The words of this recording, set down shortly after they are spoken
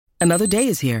Another day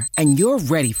is here, and you're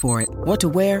ready for it. What to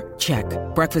wear? Check.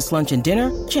 Breakfast, lunch, and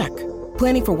dinner? Check.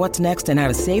 Planning for what's next and how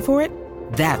to save for it?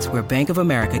 That's where Bank of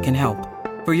America can help.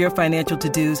 For your financial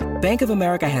to-dos, Bank of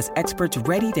America has experts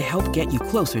ready to help get you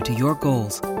closer to your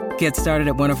goals. Get started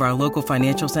at one of our local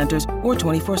financial centers or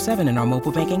 24/7 in our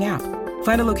mobile banking app.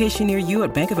 Find a location near you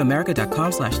at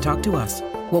bankofamerica.com/talktous.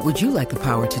 What would you like the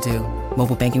power to do?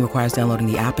 Mobile banking requires downloading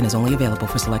the app and is only available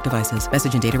for select devices.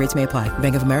 Message and data rates may apply.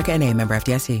 Bank of America N.A., member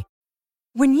FDIC.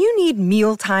 When you need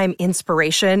mealtime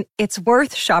inspiration, it's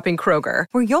worth shopping Kroger,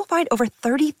 where you'll find over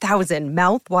 30,000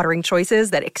 mouth-watering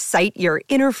choices that excite your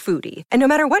inner foodie. And no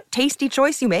matter what tasty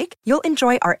choice you make, you'll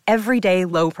enjoy our everyday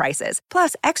low prices,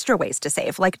 plus extra ways to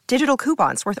save, like digital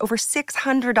coupons worth over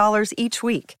 $600 each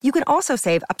week. You can also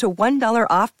save up to $1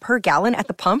 off per gallon at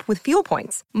the pump with fuel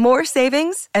points. More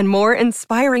savings and more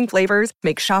inspiring flavors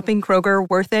make shopping Kroger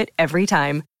worth it every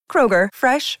time. Kroger,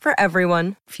 fresh for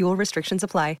everyone. Fuel restrictions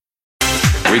apply.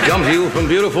 We come to you from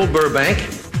beautiful Burbank.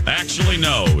 Actually,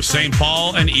 no. St.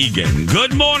 Paul and Eagan.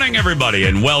 Good morning, everybody,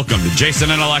 and welcome to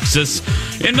Jason and Alexis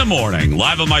in the morning.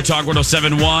 Live on My Talk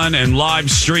 1071 and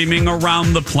live streaming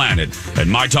around the planet at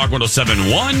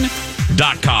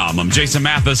MyTalk1071.com. I'm Jason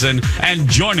Matheson, and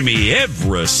joining me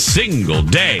every single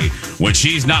day when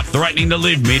she's not threatening to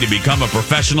leave me to become a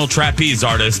professional trapeze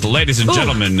artist, ladies and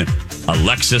gentlemen,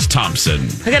 Alexis Thompson.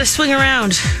 I got to swing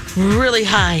around really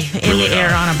high in the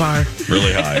air on a bar.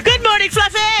 Really high. Good morning,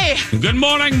 Fluffy. Good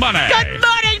morning, Bunny. Good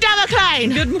morning, Della Klein.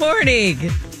 Good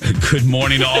morning. Good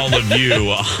morning to all of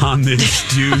you on this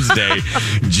Tuesday,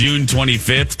 June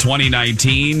 25th,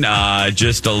 2019.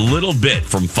 Just a little bit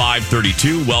from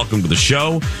 5:32. Welcome to the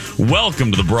show.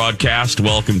 Welcome to the broadcast.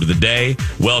 Welcome to the day.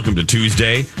 Welcome to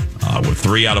Tuesday, with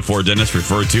 3 out of 4 dentists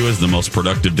referred to as the most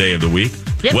productive day of the week.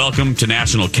 Yep. Welcome to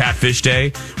National Catfish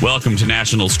Day. Welcome to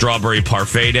National Strawberry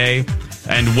Parfait Day.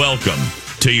 And welcome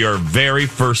to your very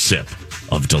first sip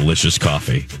of delicious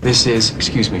coffee. This is,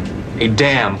 excuse me, a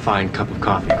damn fine cup of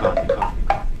coffee.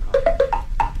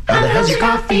 How the hell's your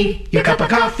coffee? Your cup of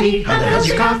coffee? How the hell's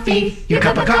your coffee? Your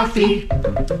cup of coffee?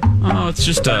 Oh, it's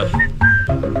just a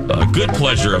good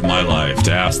pleasure of my life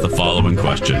to ask the following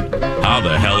question. How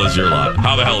the hell is your life?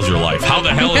 How the hell is your life? How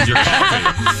the hell is your coffee?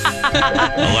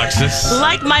 Alexis?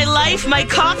 Like my life, my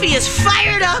coffee is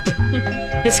fired up.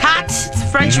 It's hot,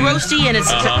 it's French roasty, and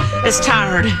it's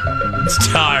tired. It's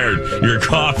tired. Your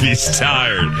coffee's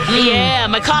tired. Yeah,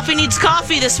 my coffee needs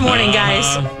coffee this morning,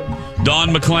 guys.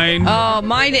 Dawn McLean? Oh,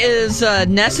 mine is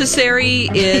necessary.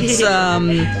 It's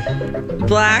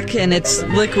black and it's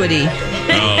liquidy.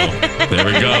 Oh, there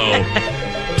we go.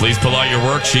 Please pull out your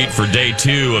worksheet for day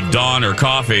 2 of Dawn or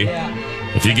coffee. Yeah.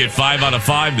 If you get 5 out of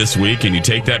 5 this week and you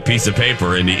take that piece of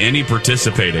paper into any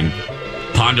participating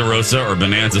Ponderosa or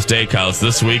Bonanza Steakhouse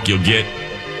this week, you'll get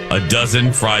a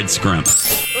dozen fried scrimp.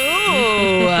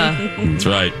 Ooh. That's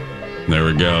right. There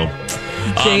we go.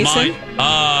 Jason?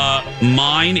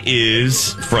 Mine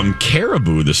is from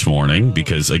Caribou this morning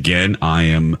because, again,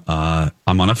 I'm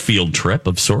on a field trip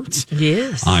of sorts.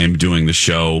 Yes. I am doing the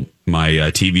show, my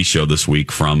TV show this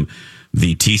week from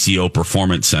the TCO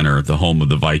Performance Center, the home of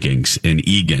the Vikings in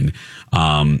Eagan.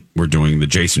 We're doing the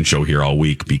Jason show here all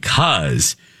week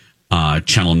because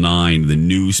Channel 9, the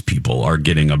news people, are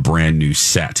getting a brand new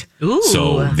set. Ooh.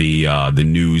 So the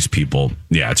news people,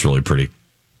 yeah, it's really pretty.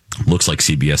 Looks like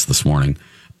CBS this morning.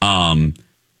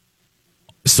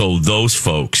 So those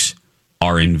folks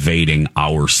are invading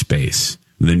our space.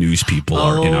 The news people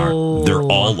are they're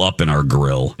all up in our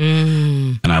grill.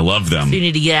 And I love them. So you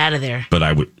need to get out of there. But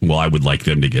I would like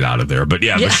them to get out of there. But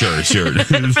yeah. Sure.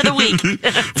 For the week.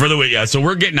 For the week, yeah. So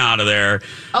we're getting out of there.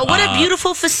 Oh, what a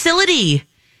beautiful facility.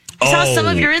 I saw some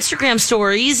of your Instagram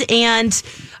stories and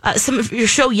some of your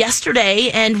show yesterday,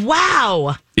 and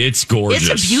wow. It's gorgeous.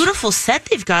 It's a beautiful set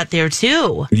they've got there,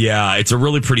 too. Yeah, it's a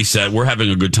really pretty set. We're having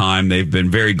a good time. They've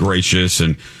been very gracious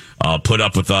and put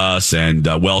up with us and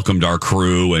welcomed our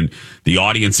crew. And the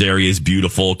audience area is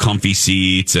beautiful, comfy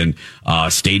seats and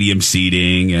stadium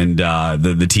seating. And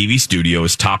the TV studio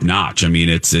is top notch. I mean,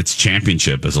 it's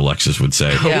championship, as Alexis would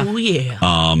say. Oh,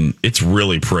 yeah. It's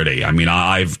really pretty. I mean,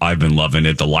 I've been loving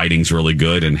it. The lighting's really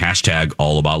good, and hashtag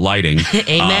all about lighting.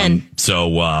 Amen.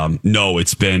 No,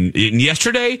 it's been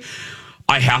yesterday.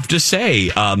 I have to say,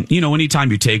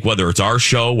 anytime you take, whether it's our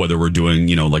show, whether we're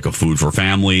doing, like a food for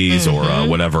families or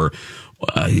whatever,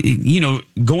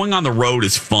 going on the road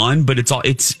is fun, but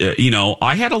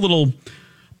I had a little,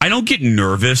 I don't get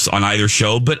nervous on either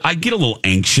show, but I get a little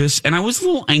anxious, and I was a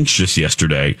little anxious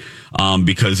yesterday,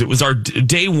 because it was our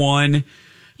day one.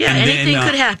 Yeah, and anything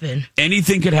could happen.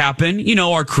 Anything could happen.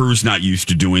 Our crew's not used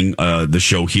to doing the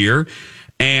show here.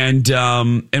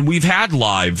 And we've had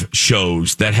live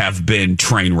shows that have been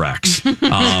train wrecks. Both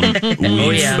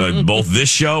this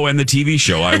show and the TV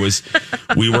show.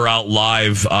 We were out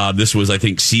live. This was, I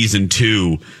think, season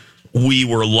 2. We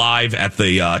were live at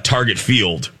the Target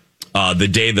Field the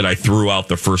day that I threw out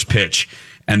the first pitch,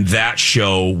 and that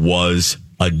show was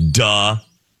a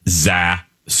disaster.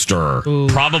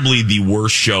 Probably the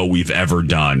worst show we've ever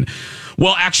done.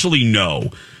 Well, actually, no.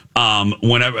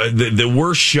 Whenever the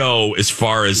worst show as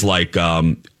far as like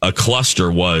a cluster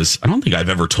was, I don't think I've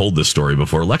ever told this story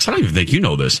before. Lex, I don't even think you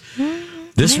know this.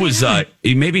 This was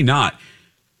maybe not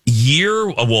year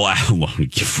 1.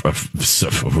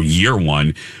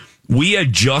 We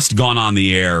had just gone on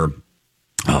the air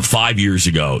 5 years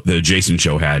ago. The Jason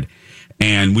Show had,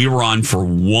 and we were on for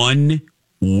 1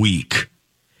 week.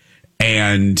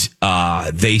 And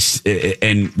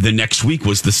the next week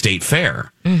was the state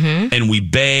fair. Mm-hmm. And we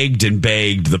begged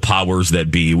the powers that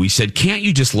be. We said, can't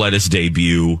you just let us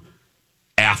debut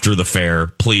after the fair,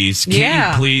 please?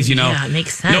 Can't you please, Yeah, it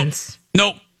makes sense.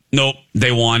 Nope.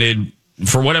 They wanted,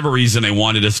 for whatever reason, they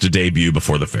wanted us to debut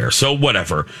before the fair. So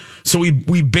whatever. So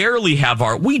we barely have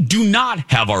we do not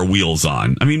have our wheels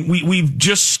on. I mean, we've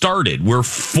just started. We're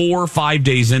 4 or 5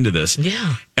 days into this.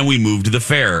 Yeah. And we moved to the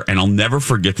fair. And I'll never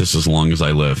forget this as long as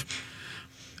I live.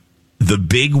 The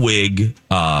big wig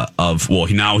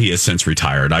now he has since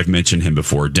retired. I've mentioned him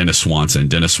before, Dennis Swanson.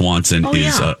 Dennis Swanson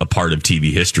is a part of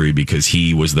TV history because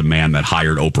he was the man that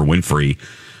hired Oprah Winfrey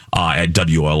at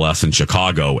WLS in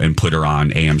Chicago and put her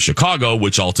on AM Chicago,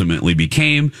 which ultimately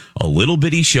became a little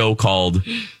bitty show called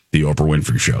The Oprah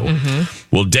Winfrey Show.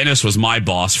 Mm-hmm. Well, Dennis was my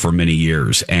boss for many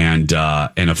years and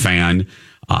a fan.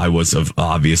 I was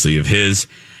obviously of his.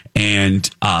 And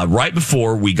right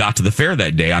before we got to the fair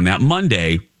that day, on that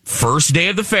Monday, first day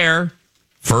of the fair,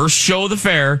 first show of the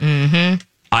fair,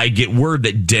 I get word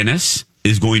that Dennis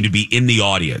is going to be in the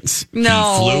audience.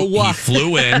 No. He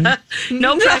flew in.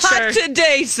 No pressure. Not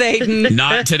today, Satan.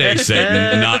 Not today,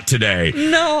 Satan. Not today.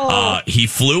 No. He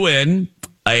flew in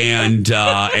and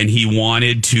he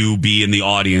wanted to be in the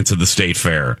audience of the state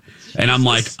fair. And I'm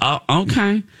like,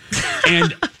 okay.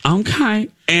 And okay.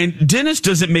 And Dennis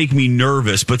doesn't make me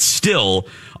nervous, but still,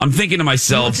 I'm thinking to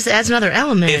myself, it just adds another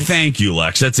element. Thank you,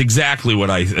 Lex. That's exactly what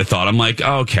I thought. I'm like,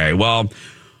 okay, well,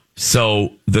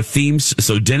 so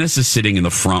Dennis is sitting in the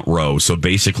front row, so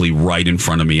basically right in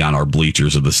front of me on our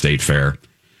bleachers of the state fair.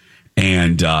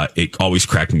 And it always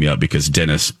cracked me up because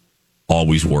Dennis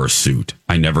always wore a suit.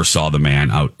 I never saw the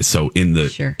man out. So in the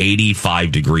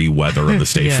 85-degree weather of the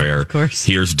state fair, of course.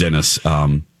 Here's Dennis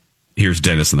in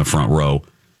the front row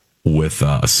with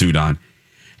a suit on.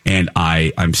 And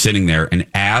I'm sitting there, and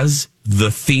as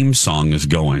the theme song is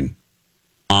going,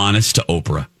 Honest to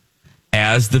Oprah,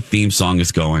 as the theme song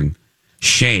is going,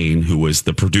 Shane, who was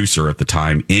the producer at the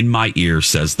time, in my ear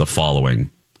says the following: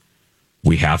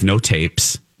 "We have no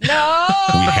tapes. No.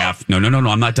 No,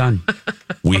 I'm not done.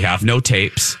 We have no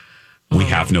tapes. We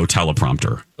have no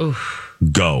teleprompter. Oof.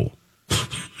 Go."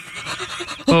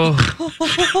 Oh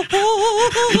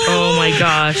my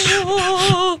gosh.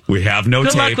 We have no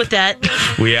tape. Good luck with that.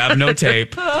 We have no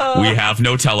tape. We have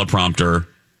no teleprompter.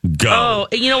 Go. Oh,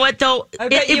 you know what though? I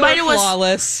bet you were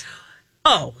flawless.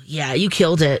 Oh yeah, you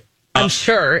killed it. I'm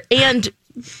sure. And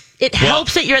it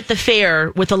helps that you're at the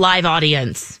fair with a live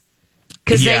audience.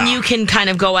 Because then you can kind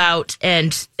of go out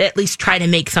and at least try to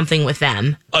make something with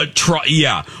them.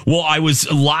 Well, I was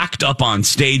locked up on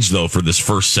stage, though, for this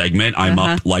first segment. I'm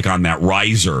up like on that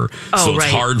riser. So it's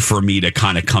hard for me to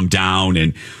kind of come down.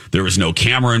 And there was no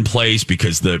camera in place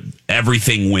because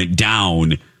everything went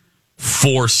down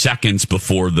 4 seconds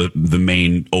before the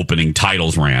main opening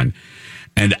titles ran.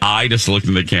 And I just looked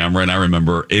in the camera and I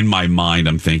remember in my mind,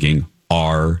 I'm thinking,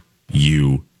 are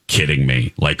you kidding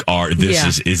me? Like,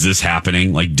 is this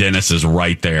happening? Like, Dennis is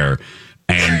right there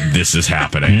and this is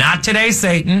happening. Not today,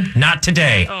 Satan. Not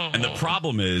today. And the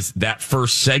problem is that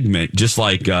first segment, just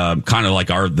like kind of like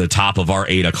the top of our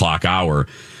 8 o'clock hour,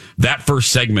 that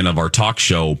first segment of our talk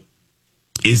show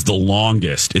is the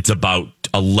longest. It's about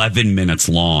 11 minutes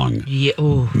long. Yeah.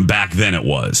 Ooh. Back then it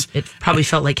was. It probably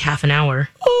felt like half an hour.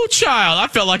 Oh, child. I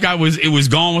felt like it was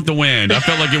Gone with the Wind. I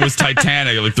felt like it was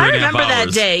Titanic, like 3.5 hours. I remember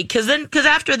that day, because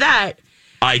after that,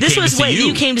 this was when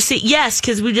you came to see. Yes,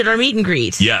 because we did our meet and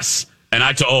greet. Yes. And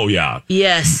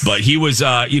Yes. But he was,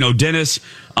 Dennis,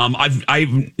 I've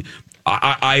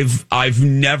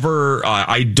never,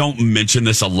 I don't mention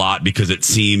this a lot because it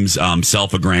seems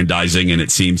self-aggrandizing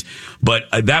but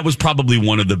that was probably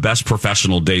one of the best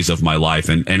professional days of my life.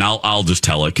 And I'll just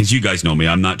tell it because you guys know me.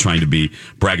 I'm not trying to be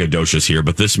braggadocious here,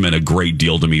 but this meant a great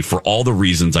deal to me for all the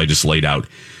reasons I just laid out.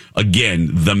 Again,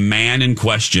 the man in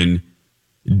question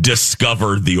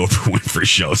discovered the Oprah Winfrey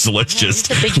Show. So let's just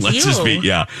be,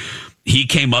 yeah. He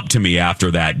came up to me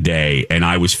after that day, and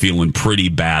I was feeling pretty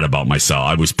bad about myself.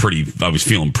 I was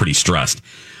feeling pretty stressed.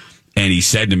 And he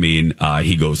said to me, and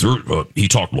he goes, he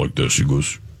talked like this. He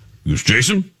goes,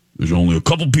 Jason, there's only a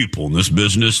couple people in this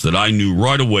business that I knew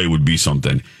right away would be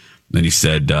something. Then he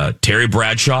said, Terry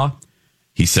Bradshaw.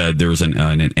 He said there's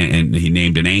and he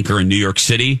named an anchor in New York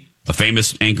City, a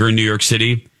famous anchor in New York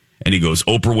City. And he goes,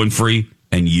 Oprah Winfrey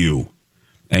and you.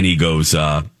 And he goes,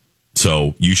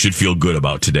 so you should feel good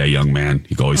about today, young man.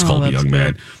 He always called me young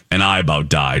man. And I about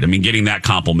died. I mean, getting that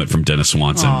compliment from Dennis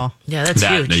Swanson. Oh, yeah, that's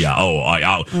huge. Yeah.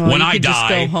 When I die, just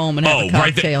go home and have a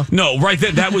cocktail. Right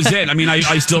there. That was it. I mean,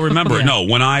 I still remember it. No,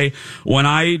 when I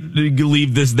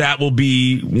leave this, that will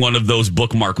be one of those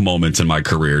bookmark moments in my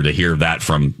career to hear that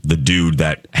from the dude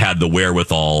that had the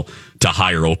wherewithal to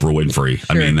hire Oprah Winfrey. Sure.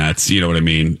 I mean, that's, you know what I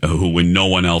mean? Who, when no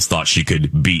one else thought she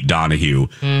could beat Donahue,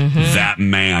 that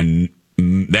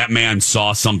man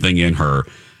saw something in her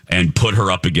and put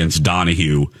her up against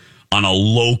Donahue on a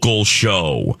local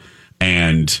show,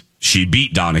 and she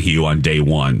beat Donahue on day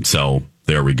one. So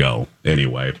there we go.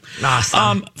 Anyway,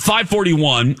 awesome.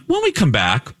 5:41. When we come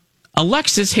back,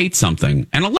 Alexis hates something,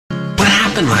 and What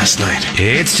happened last night?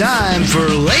 It's time for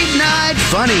Late Night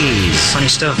Funnies. Funny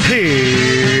stuff.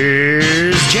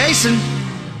 Here's Jason.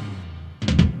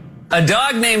 A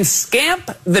dog named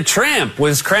Scamp the Tramp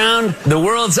was crowned the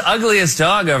world's ugliest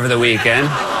dog over the weekend.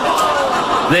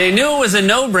 They knew it was a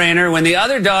no-brainer when the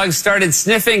other dogs started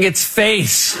sniffing its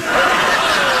face.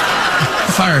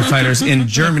 Firefighters in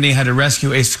Germany had to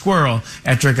rescue a squirrel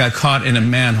after it got caught in a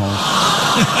manhole.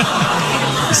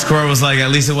 The squirrel was like,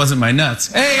 at least it wasn't my nuts.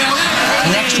 Hey,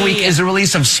 next week is the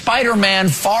release of Spider-Man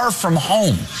Far From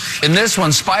Home. In this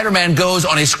one, Spider-Man goes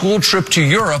on a school trip to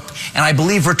Europe and I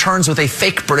believe returns with a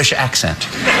fake British accent.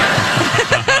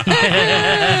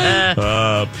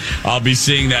 I'll be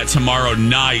seeing that tomorrow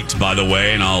night, by the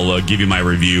way, and I'll give you my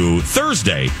review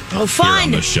Thursday. Oh, fun. Here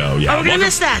on the show. Yeah, we're going to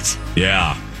miss that.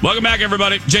 Yeah. Welcome back,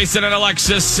 everybody. Jason and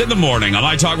Alexis in the morning on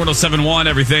iTalk 107.1,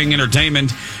 everything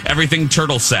entertainment, everything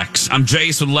turtle sex. I'm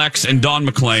Jason, Lex, and Dawn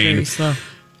McClain. Very slow.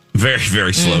 Very,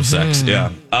 very slow sex,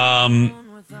 yeah.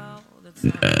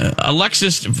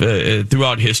 Alexis,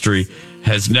 throughout history,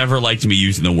 has never liked me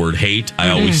using the word hate. I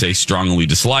always say strongly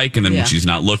dislike, and then when she's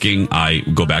not looking, I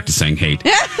go back to saying hate.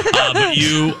 But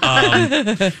you...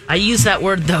 I use that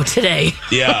word, though, today.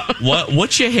 Yeah.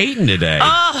 What you hating today?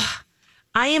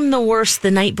 I am the worst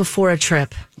the night before a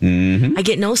trip. I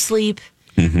get no sleep.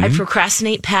 I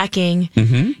procrastinate packing.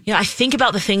 You know, I think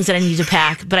about the things that I need to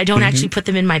pack, but I don't actually put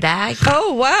them in my bag.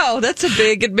 Oh, wow. That's a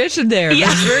big admission there. Yeah.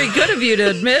 That's very good of you to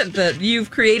admit that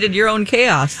you've created your own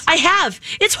chaos. I have.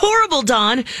 It's horrible,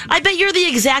 Dawn. I bet you're the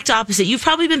exact opposite. You've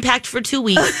probably been packed for 2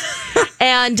 weeks.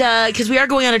 And because we are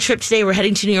going on a trip today, we're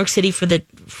heading to New York City for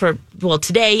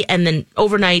today and then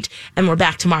overnight, and we're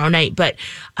back tomorrow night. But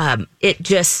I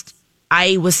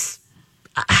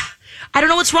don't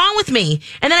know what's wrong with me.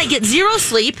 And then I get zero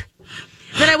sleep.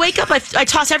 Then I wake up, I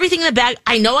toss everything in the bag.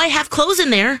 I know I have clothes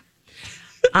in there.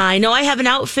 I know I have an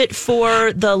outfit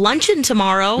for the luncheon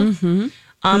tomorrow.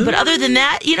 But other than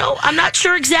that, you know, I'm not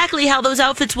sure exactly how those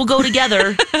outfits will go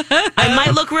together. I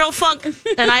might look real funk,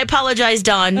 and I apologize,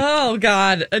 Dawn. Oh,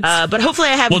 God. But hopefully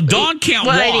I have... Well, Dawn can't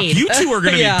walk. You two are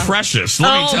going to be precious.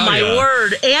 Let me tell you. Oh, my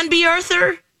word. And B.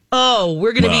 Arthur? Oh,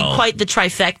 we're going to be quite the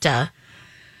trifecta.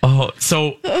 Oh,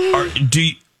 so do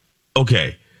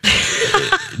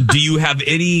you have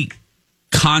any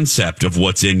concept of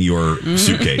what's in your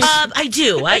suitcase? I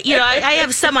do. I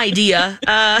have some idea.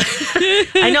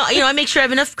 I know. I make sure I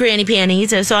have enough granny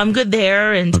panties, so I'm good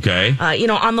there. And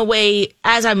on the way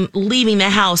as I'm leaving the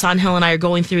house, Angel and I are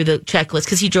going through the checklist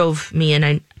because he drove me, and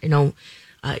I know.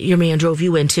 Your man drove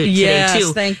you into today,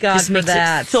 too. Thank God just for makes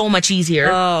that. It so much easier.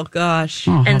 Oh, gosh.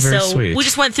 And so sweet. we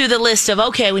just went through the list of,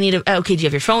 do you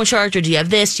have your phone charger? Do you have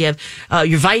this? Do you have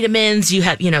your vitamins? Do you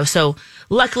have, so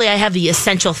luckily I have the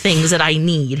essential things that I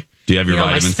need. Do you have your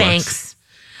vitamins? My Spanx.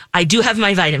 I do have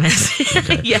my vitamins.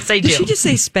 Okay. Yes, I do. Did she just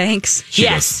say Spanx?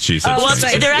 Yes. She said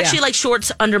Spanx. They're actually like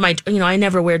shorts under my, I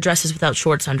never wear dresses without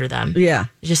shorts under them. Yeah.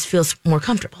 It just feels more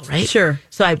comfortable, right? Sure.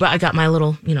 So I got my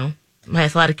little, my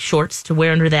athletic shorts to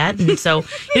wear under that. And so,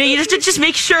 you just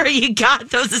make sure you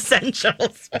got those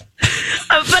essentials. But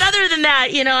other than that,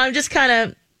 I'm just kind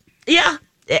of,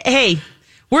 hey,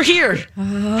 we're here.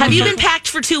 Have you been packed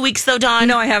for 2 weeks though, Dawn?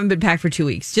 No, I haven't been packed for 2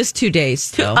 weeks. Just 2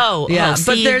 days. Yeah.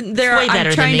 But they're way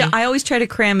better than me. I always try to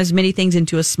cram as many things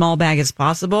into a small bag as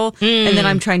possible. And then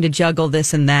I'm trying to juggle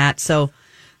this and that. So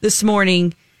this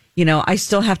morning, I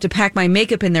still have to pack my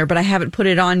makeup in there, but I haven't put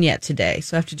it on yet today.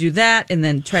 So I have to do that and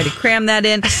then try to cram that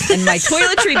in. And my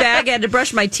toiletry bag, I had to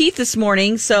brush my teeth this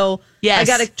morning. So I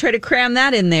got to try to cram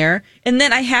that in there. And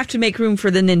then I have to make room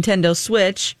for the Nintendo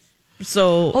Switch.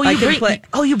 So I can play.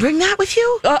 Oh, you bring that with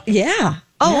you? Yeah.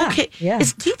 Oh, yeah. okay. Yeah.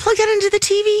 Do you plug that into the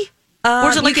TV?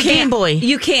 Or is it like a Game Boy?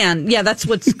 You can. Yeah, that's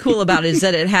what's cool about it is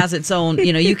that it has its own,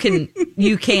 you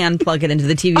can plug it into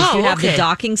the TV if you have the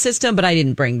docking system, but I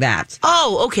didn't bring that.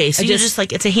 Oh, okay. So you're just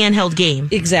like, it's a handheld game.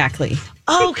 Exactly.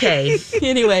 Okay.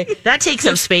 Anyway. That takes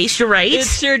up space. You're right. It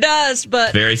sure does,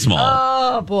 but. Very small.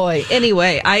 Oh, boy.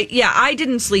 Anyway, I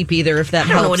didn't sleep either, if that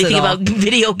helps. I don't know anything about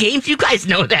video games. You guys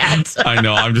know that. I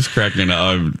know. I'm just cracking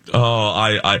up.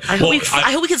 I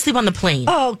hope we can sleep on the plane.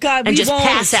 Oh, God. And just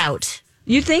pass out.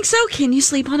 You think so? Can you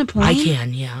sleep on a plane? I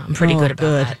can, yeah. I'm pretty good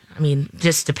about that. I mean,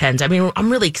 just depends. I mean,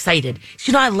 I'm really excited.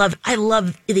 I love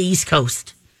the East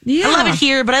Coast. Yeah. I love it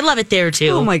here, but I love it there too.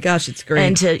 Oh my gosh, it's great.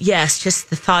 And just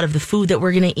the thought of the food that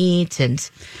we're going to eat, and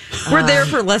we're there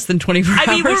for less than 24 hours.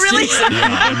 I mean, we're really.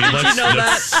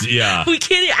 Yeah. We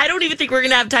can't. I don't even think we're going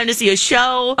to have time to see a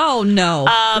show. Oh no,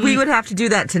 we would have to do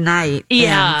that tonight.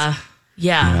 Yeah.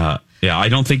 Yeah, I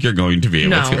don't think you're going to be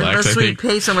able to, Lex. Unless we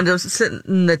pay someone to sit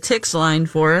in the Tix line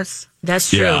for us. That's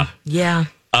true. Yeah.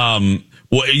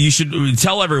 Well, you should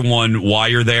tell everyone why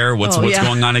you're there. What's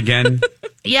going on again?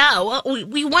 Yeah, well,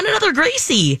 we won another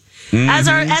Gracie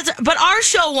but our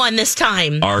show won this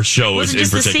time. Our show is in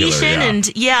particular, the station,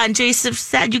 and Jason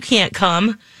said you can't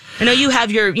come. I know you have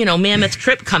your mammoth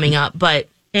trip coming up, but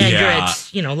you're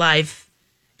at live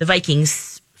the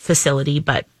Vikings facility,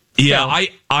 but. Yeah,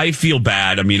 I feel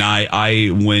bad. I mean,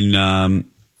 when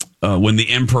the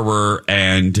Emperor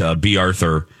and B.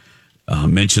 Arthur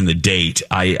mentioned the date,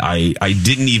 I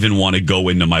didn't even want to go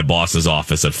into my boss's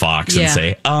office at Fox and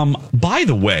say, by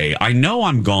the way, I know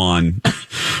I'm gone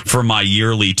for my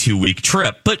yearly 2-week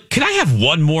trip, but can I have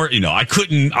one more? I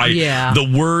couldn't.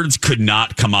 The words could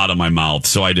not come out of my mouth,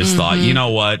 so I just thought, you know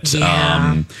what?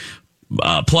 Yeah.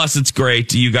 Plus, it's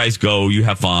great. You guys go. You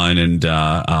have fun, and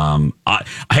I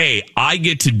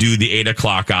get to do the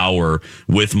 8:00 hour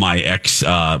with my ex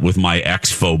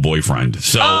faux boyfriend.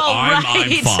 So I'm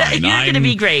fine. You're going to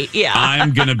be great. Yeah,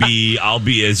 I'll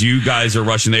be as you guys are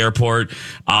rushing the airport.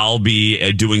 I'll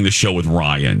be doing the show with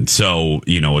Ryan. So at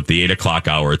the 8:00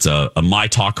 hour, it's a My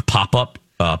Talk pop up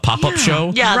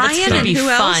show. Yeah, Ryan, that's going to be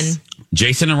fun. Else?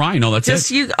 Jason and Ryan, that's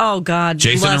just it. You, oh God,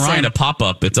 Jason and Ryan, a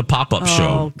pop-up. It's a pop-up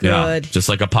show. Good. Yeah, just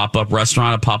like a pop-up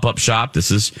restaurant, a pop-up shop.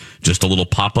 This is just a little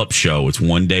pop-up show. It's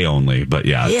one day only, but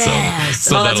so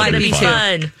that might be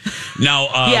fun. Now,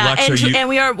 Lex, and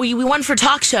we won for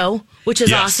talk show, which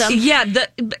is awesome. Yeah,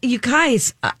 you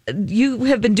guys, you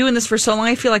have been doing this for so long.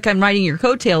 I feel like I'm riding your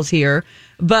coattails here,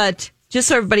 but just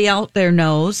so everybody out there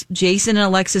knows, Jason and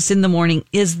Alexis in the Morning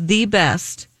is the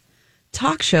best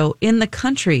talk show in the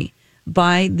country.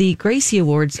 By the Gracie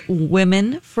Awards,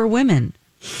 Women for Women.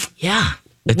 Yeah.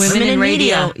 Women in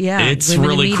radio. Yeah. It's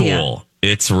really cool.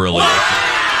 It's really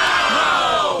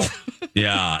cool.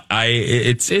 Yeah.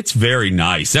 It's very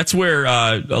nice. That's where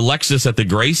Alexis at the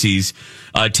Gracies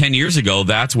 10 years ago,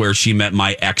 that's where she met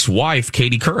my ex-wife,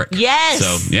 Katie Couric. Yes.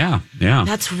 So, yeah.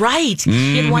 That's right.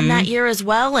 She had won that year as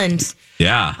well. And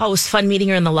it was fun meeting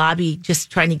her in the lobby, just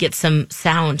trying to get some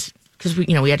sound. Because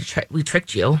we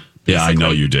tricked you. Basically. Yeah, I know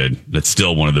you did. That's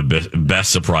still one of the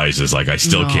best surprises. Like, I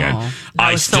still can't.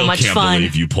 I still can't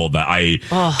believe you pulled that.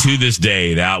 To this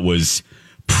day, that was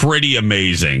pretty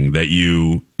amazing that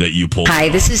you pulled. Hi,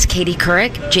 this is Katie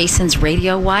Couric, Jason's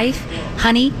radio wife.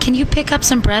 Honey, can you pick up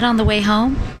some bread on the way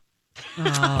home?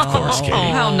 Of course, Katie.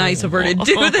 How nice of her to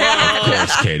do that. Of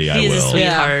course, Katie, I will. She's a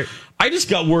sweetheart. I just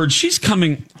got word she's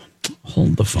coming.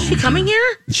 Hold the phone. Is she coming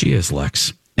here? She is,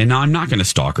 Lex. And I'm not going to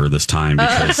stalk her this time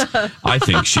because I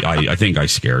think I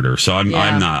scared her. So I'm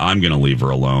going to leave her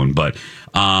alone. But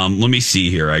let me see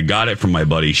here. I got it from my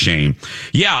buddy Shane.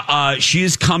 Yeah, she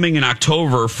is coming in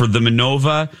October for the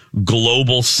Minova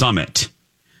Global Summit.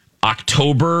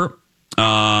 October.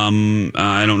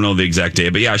 I don't know the exact day,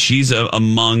 but yeah, she's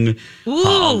among.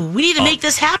 Ooh, we need to make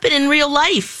this happen in real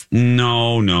life.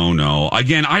 No.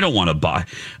 Again, I don't want to buy.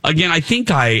 Again, I think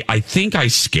I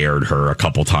scared her a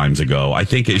couple times ago. I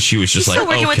think she was just He's still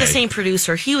working with the same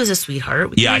producer. He was a sweetheart.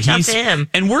 We can reach out to him,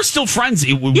 and we're still friends.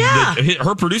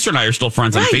 Her producer and I are still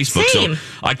friends on Facebook. Same. So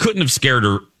I couldn't have scared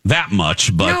her that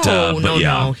much, but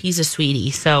no, he's a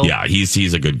sweetie. So yeah,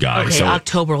 he's a good guy. Okay, so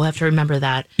October, we'll have to remember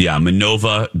that. Yeah,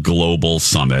 Minova Global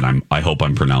Summit. I hope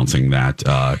I'm pronouncing that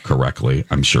correctly.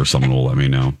 I'm sure someone will let me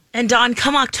know. And Dawn,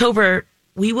 come October,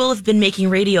 we will have been making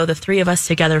radio, the three of us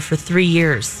together, for 3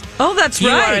 years. Oh, that's you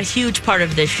right. You are a huge part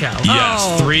of this show.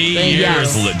 Yes, 3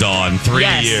 years, Dawn. 3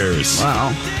 years.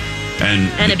 Wow.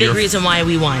 And a big reason why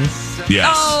we won.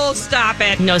 Yes. Oh, stop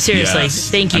it. No, seriously.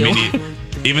 Yes. Thank you. I mean,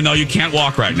 even though you can't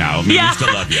walk right now, we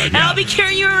still love you. And I'll be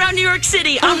carrying you around New York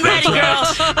City. I'm ready, girl.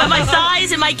 My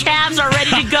thighs and my calves are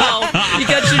ready to go. You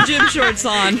got your gym shorts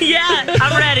on. Yeah,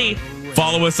 I'm ready.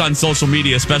 Follow us on social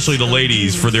media, especially the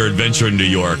ladies, for their adventure in New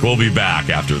York. We'll be back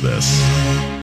after this.